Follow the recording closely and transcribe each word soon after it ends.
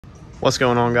What's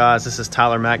going on, guys? This is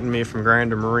Tyler McNamee from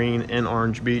Grander Marine in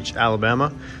Orange Beach,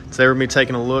 Alabama. Today we're going to be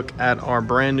taking a look at our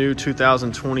brand new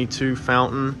 2022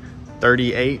 Fountain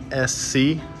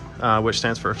 38SC, which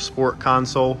stands for Sport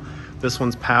Console. This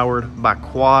one's powered by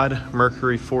quad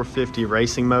Mercury 450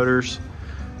 racing motors.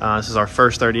 This is our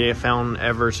first 38 Fountain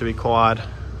ever to be quad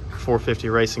 450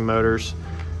 racing motors.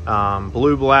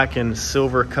 Blue, black, and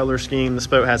silver color scheme. This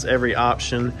boat has every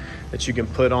option that you can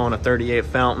put on a 38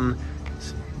 Fountain.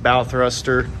 Bow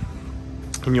thruster,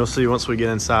 and you'll see once we get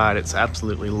inside it's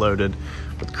absolutely loaded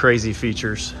with crazy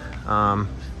features.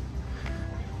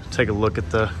 Take a look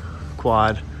at the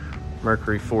quad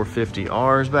Mercury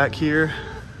 450Rs back here.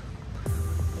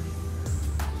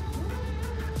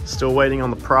 Still waiting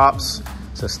on the props,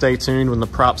 so stay tuned when the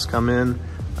props come in.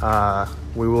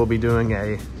 We will be doing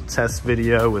a test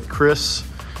video with Chris,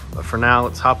 but for now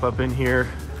let's hop up in here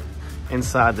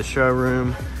inside the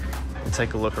showroom and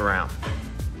take a look around.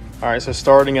 All right, so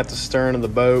starting at the stern of the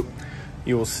boat,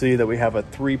 you will see that we have a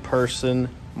 3-person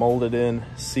molded in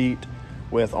seat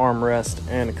with armrest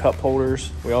and cup holders.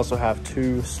 We also have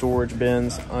 2 storage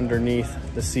bins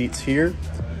underneath the seats here.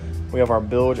 We have our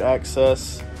bilge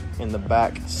access in the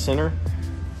back center.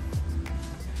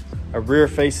 A rear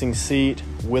facing seat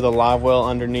with a live well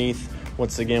underneath.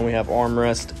 Once again, we have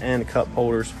armrest and cup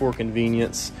holders for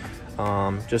convenience,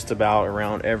 just about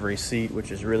around every seat,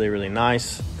 which is really, really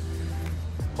nice.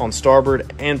 On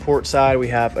starboard and port side, we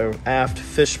have an aft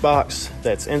fish box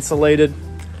that's insulated.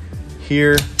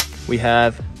 Here we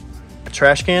have a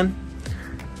trash can,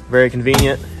 very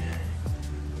convenient.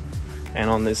 And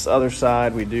on this other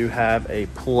side, we do have a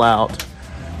pull-out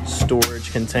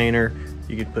storage container.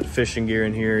 You could put fishing gear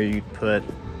in here, you could put,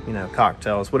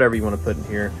 cocktails, whatever you want to put in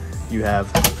here, you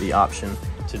have the option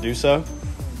to do so.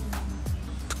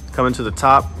 Coming to the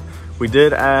top, we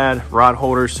did add rod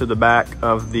holders to the back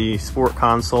of the Sport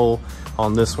Console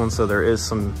on this one, so there is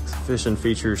some fishing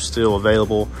features still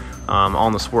available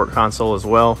on the Sport Console as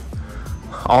well.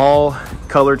 All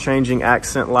color changing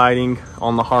accent lighting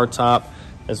on the hardtop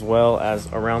as well as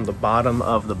around the bottom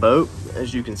of the boat,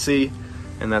 as you can see,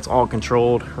 and that's all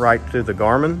controlled right through the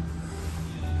Garmin.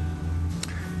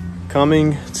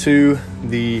 Coming to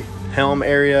the helm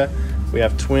area, we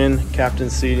have twin captain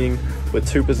seating with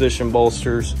 2-position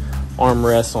bolsters,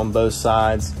 armrests on both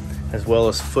sides, as well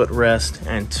as footrest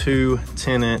and 2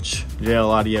 10-inch JL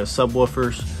Audio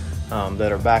subwoofers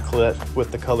that are backlit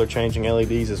with the color changing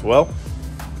LEDs as well.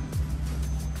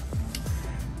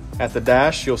 At the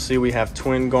dash, you'll see we have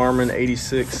twin Garmin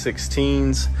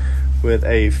 8616s with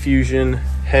a Fusion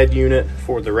head unit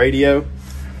for the radio.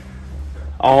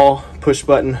 All push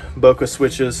button Boca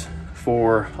switches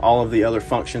for all of the other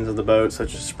functions of the boat,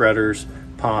 such as spreaders,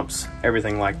 pumps,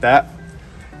 everything like that.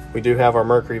 We do have our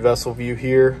Mercury vessel view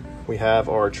here. We have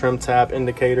our trim tab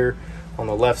indicator on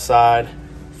the left side,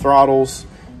 throttles,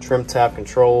 trim tab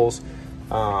controls,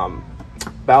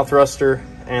 bow thruster,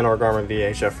 and our Garmin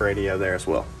VHF radio there as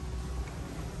well.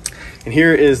 And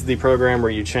here is the program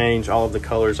where you change all of the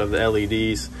colors of the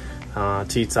LEDs.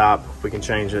 T-top, we can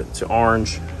change it to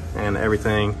orange, and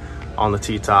everything on the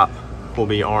T-top will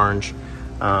be orange.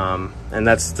 And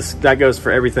that goes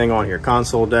for everything on here.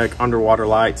 Console, deck, underwater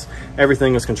lights,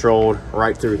 everything is controlled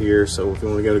right through here. So if you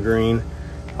want to go to green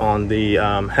on the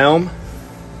helm,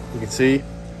 you can see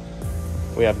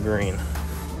we have green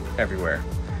everywhere,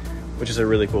 which is a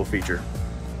really cool feature.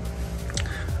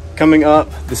 Coming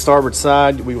up the starboard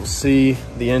side, we will see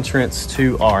the entrance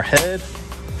to our head.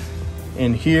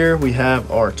 In here we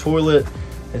have our toilet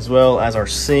as well as our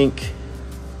sink,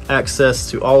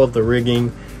 access to all of the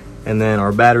rigging, and then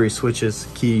our battery switches,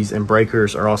 keys, and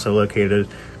breakers are also located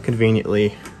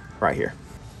conveniently right here.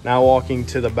 Now walking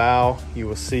to the bow, you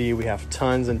will see we have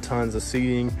tons and tons of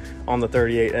seating on the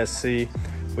 38SC.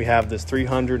 We have this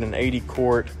 380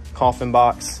 quart coffin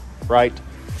box right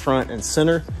front and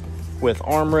center with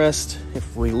armrest.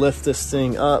 If we lift this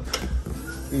thing up,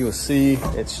 you will see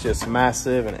it's just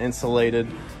massive and insulated,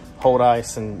 hold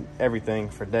ice and everything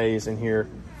for days in here.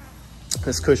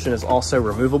 This cushion is also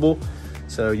removable.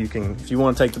 So you can, if you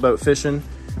want to take the boat fishing,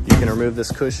 you can remove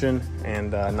this cushion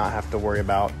and not have to worry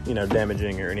about,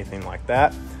 damaging or anything like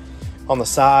that. On the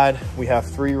side, we have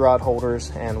 3 rod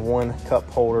holders and 1 cup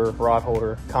holder, rod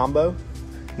holder combo.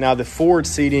 Now the forward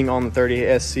seating on the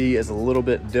 38SC is a little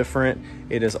bit different.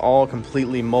 It is all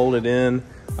completely molded in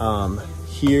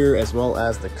here, as well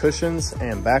as the cushions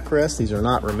and backrest. These are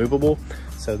not removable.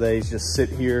 So they just sit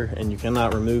here and you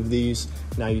cannot remove these.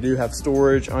 Now you do have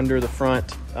storage under the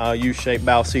front U-shaped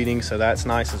bow seating, so that's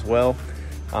nice as well.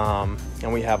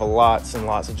 And we have lots and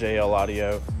lots of JL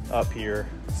audio up here,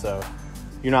 so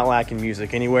you're not lacking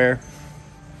music anywhere.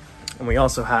 And we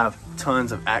also have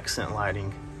tons of accent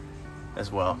lighting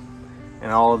as well.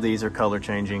 And all of these are color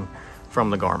changing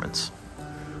from the Garmins.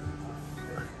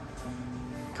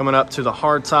 Coming up to the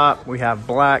hardtop, we have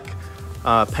black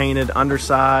painted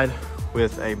underside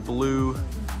with a blue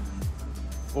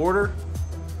border.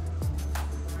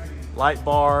 Light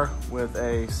bar with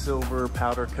a silver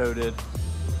powder coated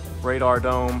radar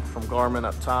dome from Garmin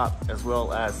up top, as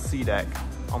well as C-Deck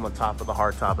on the top of the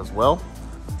hardtop as well.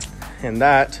 And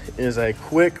that is a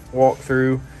quick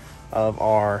walkthrough of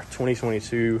our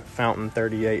 2022 Fountain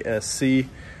 38 SC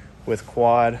with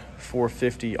quad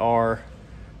 450R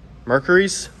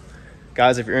Mercuries.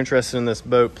 Guys, if you're interested in this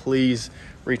boat, please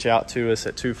reach out to us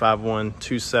at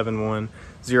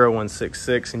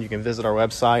 251-271-0166, and you can visit our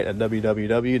website at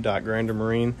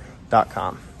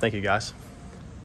www.grandermarine.com. Thank you, guys.